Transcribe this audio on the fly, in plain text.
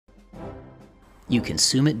You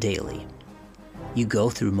consume it daily. You go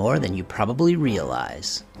through more than you probably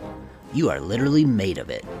realize. You are literally made of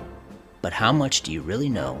it. But how much do you really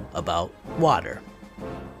know about water?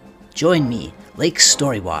 Join me, Lake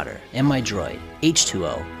Storywater, and my droid,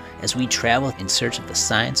 H2O, as we travel in search of the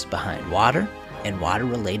science behind water and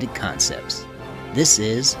water-related concepts. This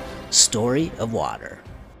is Story of Water.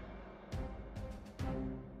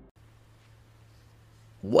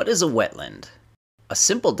 What is a wetland? A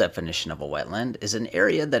simple definition of a wetland is an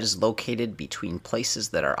area that is located between places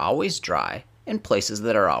that are always dry and places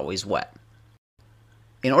that are always wet.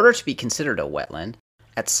 In order to be considered a wetland,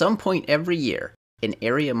 at some point every year, an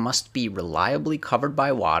area must be reliably covered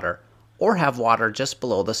by water or have water just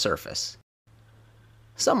below the surface.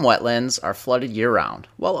 Some wetlands are flooded year-round,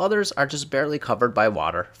 while others are just barely covered by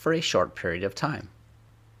water for a short period of time.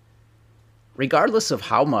 Regardless of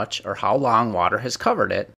how much or how long water has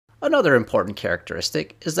covered it, another important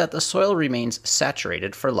characteristic is that the soil remains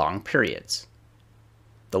saturated for long periods.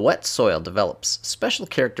 The wet soil develops special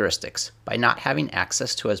characteristics by not having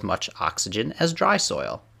access to as much oxygen as dry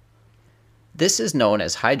soil. This is known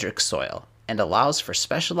as hydric soil and allows for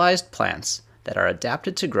specialized plants that are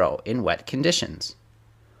adapted to grow in wet conditions.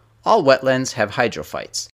 All wetlands have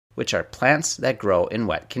hydrophytes, which are plants that grow in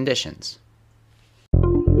wet conditions.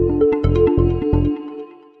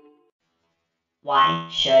 Why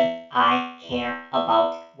should I care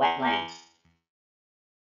about wetlands?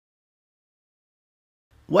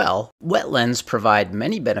 Well, wetlands provide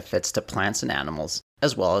many benefits to plants and animals,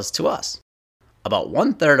 as well as to us. About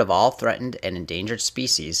 1/3 of all threatened and endangered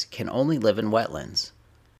species can only live in wetlands.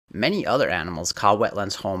 Many other animals call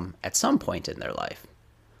wetlands home at some point in their life.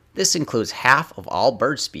 This includes half of all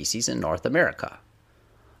bird species in North America.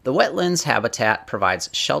 The wetlands habitat provides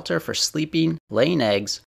shelter for sleeping, laying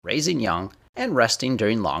eggs, raising young, and resting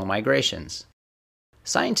during long migrations.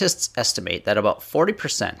 Scientists estimate that about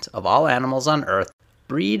 40% of all animals on Earth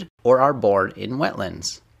breed or are born in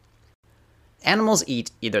wetlands. Animals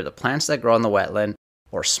eat either the plants that grow in the wetland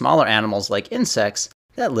or smaller animals like insects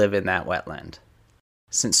that live in that wetland.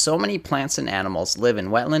 Since so many plants and animals live in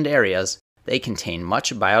wetland areas, they contain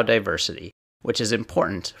much biodiversity, which is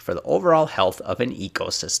important for the overall health of an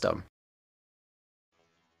ecosystem.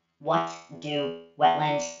 What do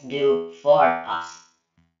wetlands do for us?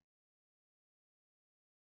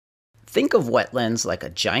 Think of wetlands like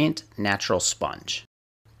a giant natural sponge.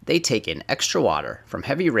 They take in extra water from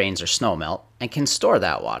heavy rains or snowmelt and can store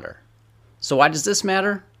that water. So why does this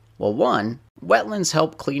matter? Well, one, wetlands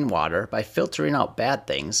help clean water by filtering out bad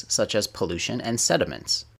things such as pollution and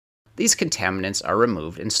sediments. These contaminants are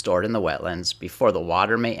removed and stored in the wetlands before the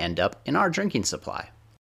water may end up in our drinking supply.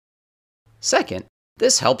 Second,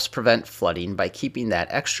 this helps prevent flooding by keeping that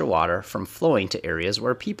extra water from flowing to areas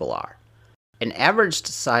where people are. An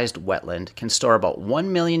average-sized wetland can store about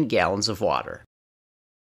 1 million gallons of water.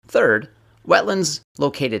 Third, wetlands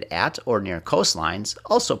located at or near coastlines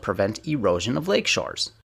also prevent erosion of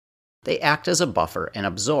lakeshores. They act as a buffer and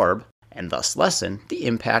absorb, and thus lessen, the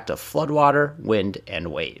impact of floodwater, wind,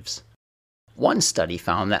 and waves. One study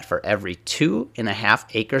found that for every 2.5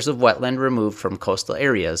 acres of wetland removed from coastal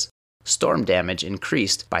areas, storm damage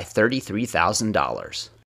increased by $33,000.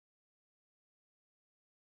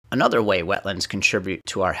 Another way wetlands contribute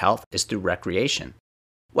to our health is through recreation.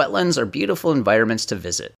 Wetlands are beautiful environments to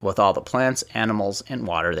visit, with all the plants, animals, and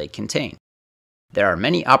water they contain. There are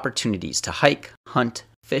many opportunities to hike, hunt,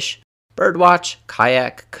 fish, birdwatch,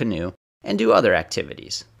 kayak, canoe, and do other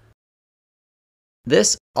activities.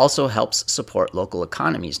 This also helps support local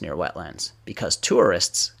economies near wetlands, because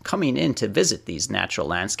tourists coming in to visit these natural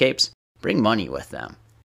landscapes bring money with them.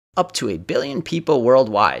 Up to 1 billion people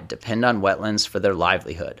worldwide depend on wetlands for their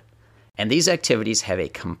livelihood, and these activities have a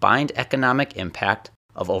combined economic impact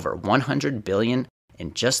of over $100 billion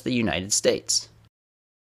in just the United States.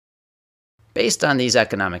 Based on these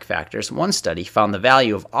economic factors, one study found the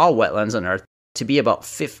value of all wetlands on Earth to be about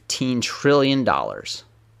 $15 trillion.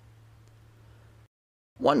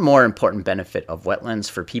 One more important benefit of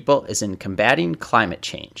wetlands for people is in combating climate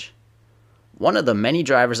change. One of the many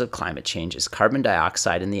drivers of climate change is carbon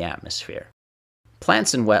dioxide in the atmosphere.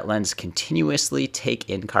 Plants in wetlands continuously take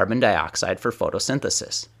in carbon dioxide for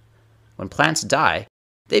photosynthesis. When plants die,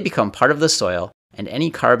 they become part of the soil, and any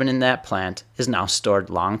carbon in that plant is now stored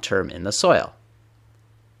long-term in the soil.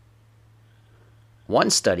 One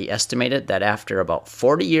study estimated that after about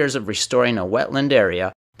 40 years of restoring a wetland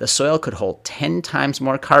area, the soil could hold 10 times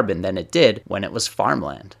more carbon than it did when it was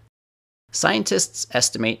farmland. Scientists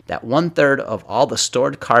estimate that 1/3 of all the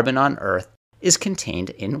stored carbon on Earth is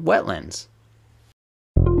contained in wetlands.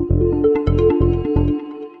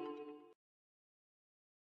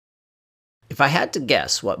 If If I had to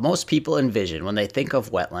guess what most people envision when they think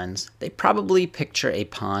of wetlands, they probably picture a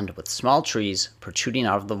pond with small trees protruding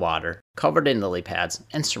out of the water, covered in lily pads,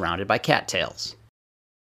 and surrounded by cattails.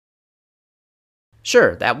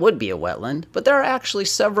 Sure, that would be a wetland, but there are actually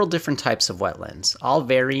several different types of wetlands, all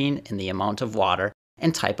varying in the amount of water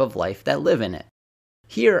and type of life that live in it.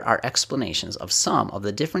 Here are explanations of some of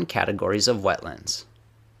the different categories of wetlands.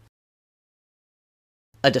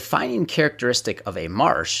 A defining characteristic of a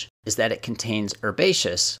marsh is that it contains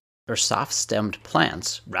herbaceous or soft-stemmed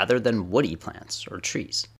plants rather than woody plants or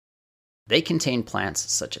trees. They contain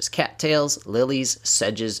plants such as cattails, lilies,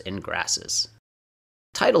 sedges, and grasses.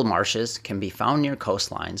 Tidal marshes can be found near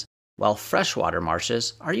coastlines, while freshwater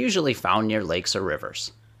marshes are usually found near lakes or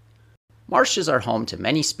rivers. Marshes are home to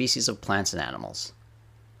many species of plants and animals.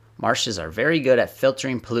 Marshes are very good at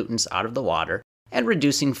filtering pollutants out of the water and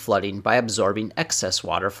reducing flooding by absorbing excess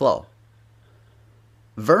water flow.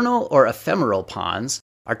 Vernal or ephemeral ponds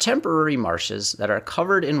are temporary marshes that are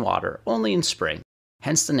covered in water only in spring,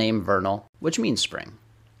 hence the name vernal, which means spring.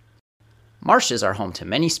 Marshes are home to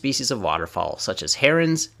many species of waterfowl, such as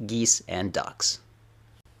herons, geese, and ducks.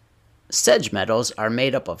 Sedge meadows are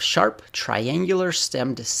made up of sharp,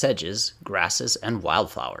 triangular-stemmed sedges, grasses, and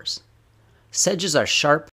wildflowers. Sedges are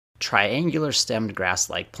sharp, triangular-stemmed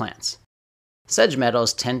grass-like plants. Sedge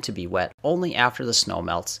meadows tend to be wet only after the snow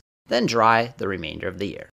melts, then dry the remainder of the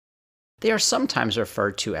year. They are sometimes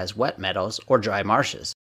referred to as wet meadows or dry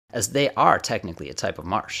marshes, as they are technically a type of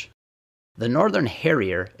marsh. The northern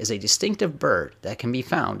harrier is a distinctive bird that can be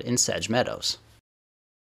found in sedge meadows.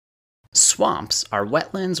 Swamps are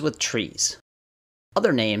wetlands with trees.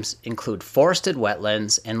 Other names include forested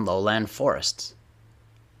wetlands and lowland forests.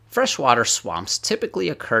 Freshwater swamps typically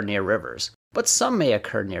occur near rivers, but some may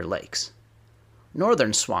occur near lakes.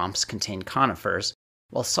 Northern swamps contain conifers,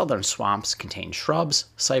 while southern swamps contain shrubs,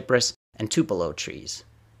 cypress, and tupelo trees.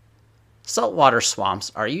 Saltwater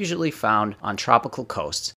swamps are usually found on tropical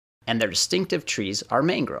coasts, and their distinctive trees are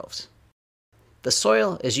mangroves. The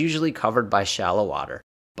soil is usually covered by shallow water,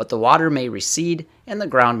 but the water may recede and the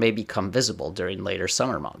ground may become visible during later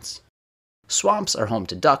summer months. Swamps are home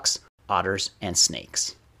to ducks, otters, and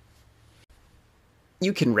snakes.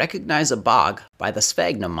 You can recognize a bog by the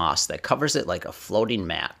sphagnum moss that covers it like a floating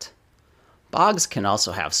mat. Bogs can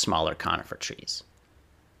also have smaller conifer trees.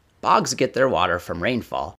 Bogs get their water from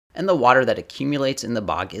rainfall, and the water that accumulates in the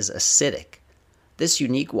bog is acidic. This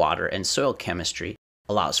unique water and soil chemistry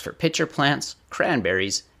allows for pitcher plants,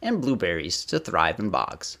 cranberries, and blueberries to thrive in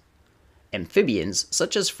bogs. Amphibians,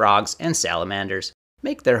 such as frogs and salamanders,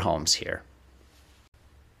 make their homes here.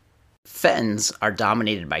 Fens are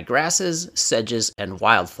dominated by grasses, sedges, and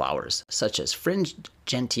wildflowers, such as fringed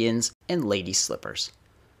gentians and lady slippers.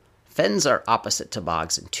 Fens are opposite to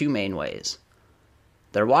bogs in two main ways.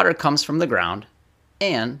 Their water comes from the ground,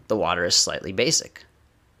 and the water is slightly basic.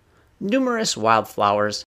 Numerous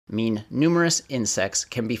wildflowers mean numerous insects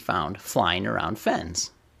can be found flying around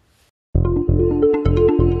fens.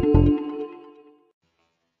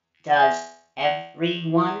 Does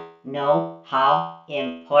everyone know how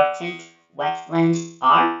important wetlands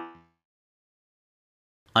are?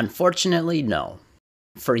 Unfortunately, no.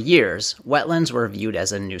 For years, wetlands were viewed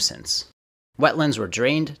as a nuisance. Wetlands were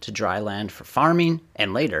drained to dry land for farming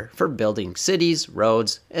and later for building cities,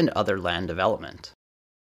 roads, and other land development.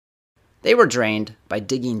 They were drained by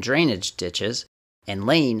digging drainage ditches and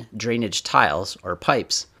laying drainage tiles or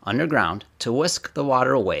pipes underground to whisk the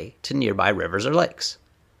water away to nearby rivers or lakes.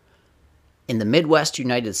 In the Midwest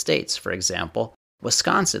United States, for example,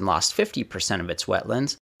 Wisconsin lost 50% of its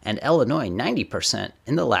wetlands and Illinois 90%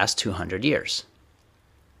 in the last 200 years.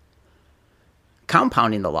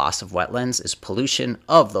 Compounding the loss of wetlands is pollution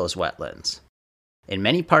of those wetlands. In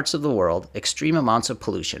many parts of the world, extreme amounts of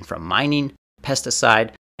pollution from mining,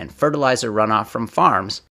 pesticide, and fertilizer runoff from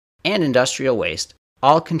farms, and industrial waste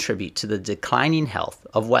all contribute to the declining health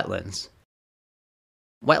of wetlands.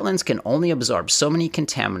 Wetlands can only absorb so many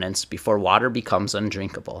contaminants before water becomes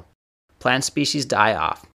undrinkable. Plant species die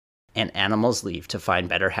off, and animals leave to find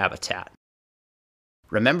better habitat.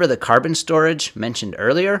 Remember the carbon storage mentioned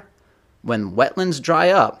earlier? When wetlands dry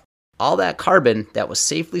up, all that carbon that was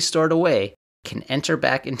safely stored away can enter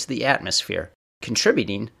back into the atmosphere,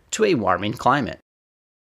 contributing to a warming climate.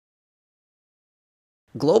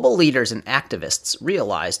 Global leaders and activists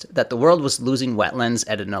realized that the world was losing wetlands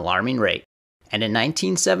at an alarming rate, and in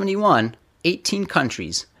 1971, 18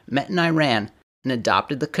 countries met in Iran and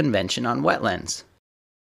adopted the Convention on Wetlands.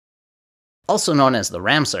 Also known as the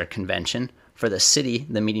Ramsar Convention, for the city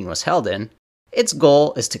the meeting was held in, its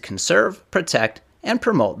goal is to conserve, protect, and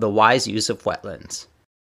promote the wise use of wetlands.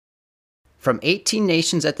 From 18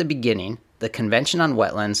 nations at the beginning, the Convention on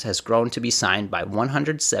Wetlands has grown to be signed by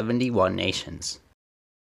 171 nations.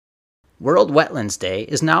 World Wetlands Day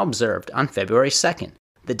is now observed on February 2nd,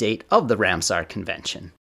 the date of the Ramsar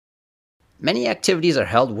Convention. Many activities are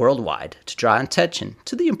held worldwide to draw attention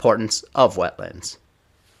to the importance of wetlands.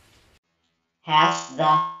 Has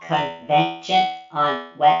the Convention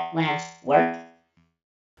on Wetlands worked?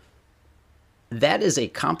 That is a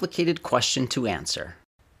complicated question to answer.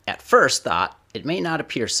 At first thought, it may not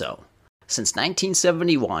appear so. Since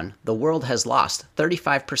 1971, the world has lost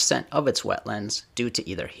 35% of its wetlands due to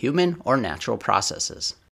either human or natural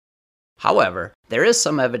processes. However, there is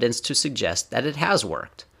some evidence to suggest that it has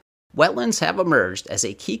worked. Wetlands have emerged as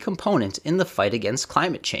a key component in the fight against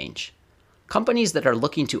climate change. Companies that are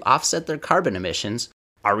looking to offset their carbon emissions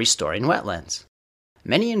are restoring wetlands.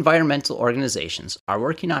 Many environmental organizations are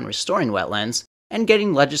working on restoring wetlands and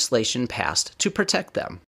getting legislation passed to protect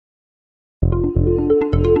them.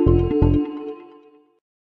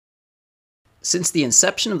 Since the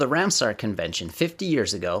inception of the Ramsar Convention 50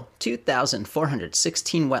 years ago,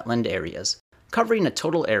 2,416 wetland areas, covering a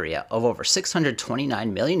total area of over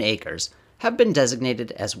 629 million acres, have been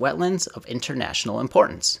designated as wetlands of international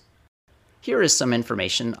importance. Here is some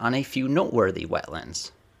information on a few noteworthy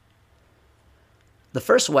wetlands. The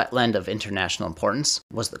first wetland of international importance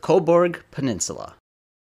was the Cobourg Peninsula.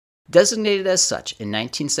 Designated as such in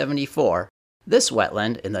 1974, this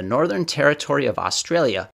wetland in the Northern Territory of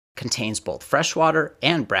Australia contains both freshwater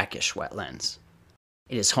and brackish wetlands.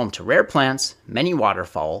 It is home to rare plants, many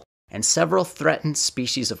waterfowl, and several threatened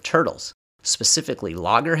species of turtles, specifically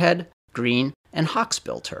loggerhead, green, and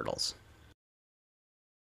hawksbill turtles.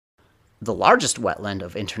 The largest wetland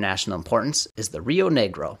of international importance is the Rio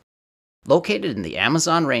Negro. Located in the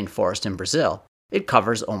Amazon rainforest in Brazil, it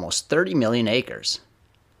covers almost 30 million acres.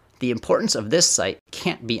 The importance of this site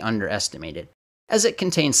can't be underestimated, as it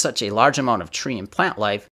contains such a large amount of tree and plant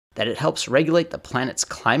life that it helps regulate the planet's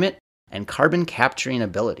climate and carbon capturing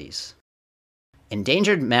abilities.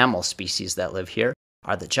 Endangered mammal species that live here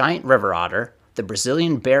are the giant river otter, the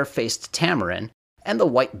Brazilian bare-faced tamarin, and the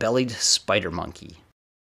white-bellied spider monkey.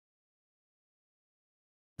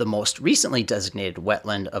 The most recently designated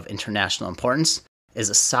wetland of international importance is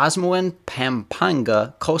the Sasmuan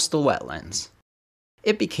Pampanga coastal wetlands.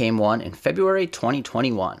 It became one in February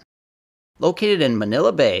 2021. Located in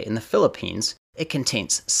Manila Bay in the Philippines, it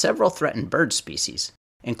contains several threatened bird species,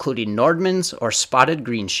 including Nordmann's or spotted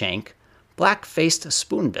greenshank, black-faced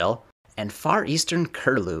spoonbill, and far eastern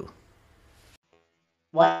curlew.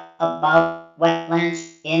 What about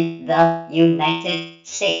wetlands in the United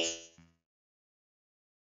States?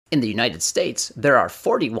 In the United States, there are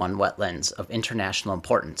 41 wetlands of international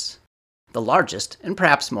importance. The largest, and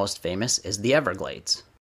perhaps most famous, is the Everglades.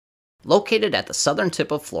 Located at the southern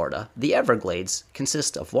tip of Florida, the Everglades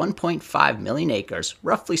consist of 1.5 million acres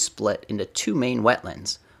roughly split into two main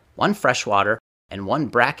wetlands, one freshwater and one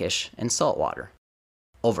brackish and saltwater.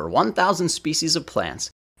 Over 1,000 species of plants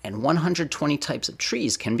and 120 types of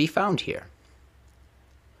trees can be found here.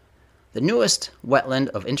 The newest wetland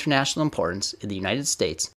of international importance in the United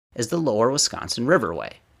States is the Lower Wisconsin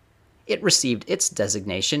Riverway. It received its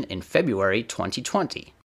designation in February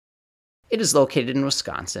 2020. It is located in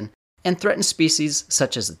Wisconsin, and threatened species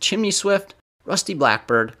such as the chimney swift, rusty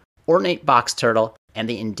blackbird, ornate box turtle, and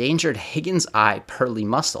the endangered Higgins eye pearly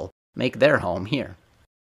mussel make their home here.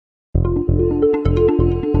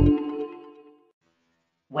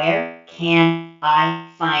 Where can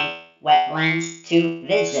I find wetlands to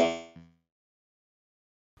visit?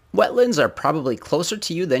 Wetlands are probably closer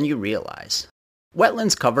to you than you realize.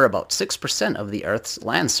 Wetlands cover about 6% of the Earth's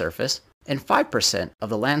land surface and 5% of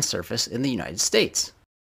the land surface in the United States.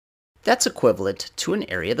 That's equivalent to an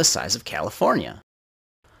area the size of California.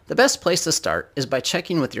 The best place to start is by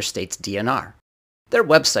checking with your state's DNR. Their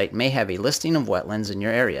website may have a listing of wetlands in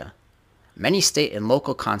your area. Many state and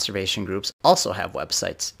local conservation groups also have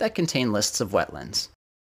websites that contain lists of wetlands.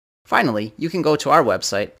 Finally, you can go to our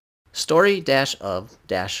website,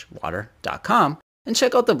 story-of-water.com, and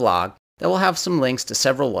check out the blog that will have some links to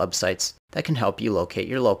several websites that can help you locate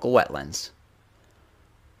your local wetlands.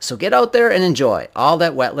 So get out there and enjoy all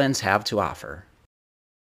that wetlands have to offer.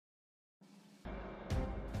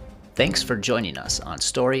 Thanks for joining us on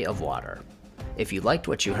Story of Water. If you liked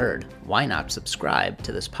what you heard, why not subscribe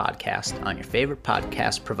to this podcast on your favorite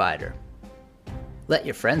podcast provider? Let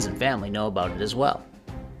your friends and family know about it as well.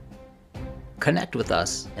 Connect with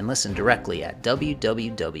us and listen directly at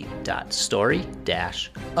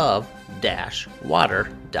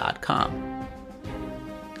www.story-of-water.com.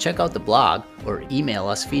 Check out the blog or email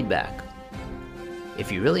us feedback.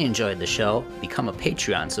 If you really enjoyed the show, become a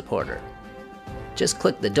Patreon supporter. just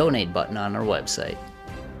click the donate button on our website.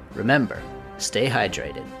 Remember, stay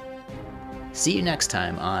hydrated. See you next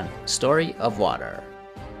time on Story of Water.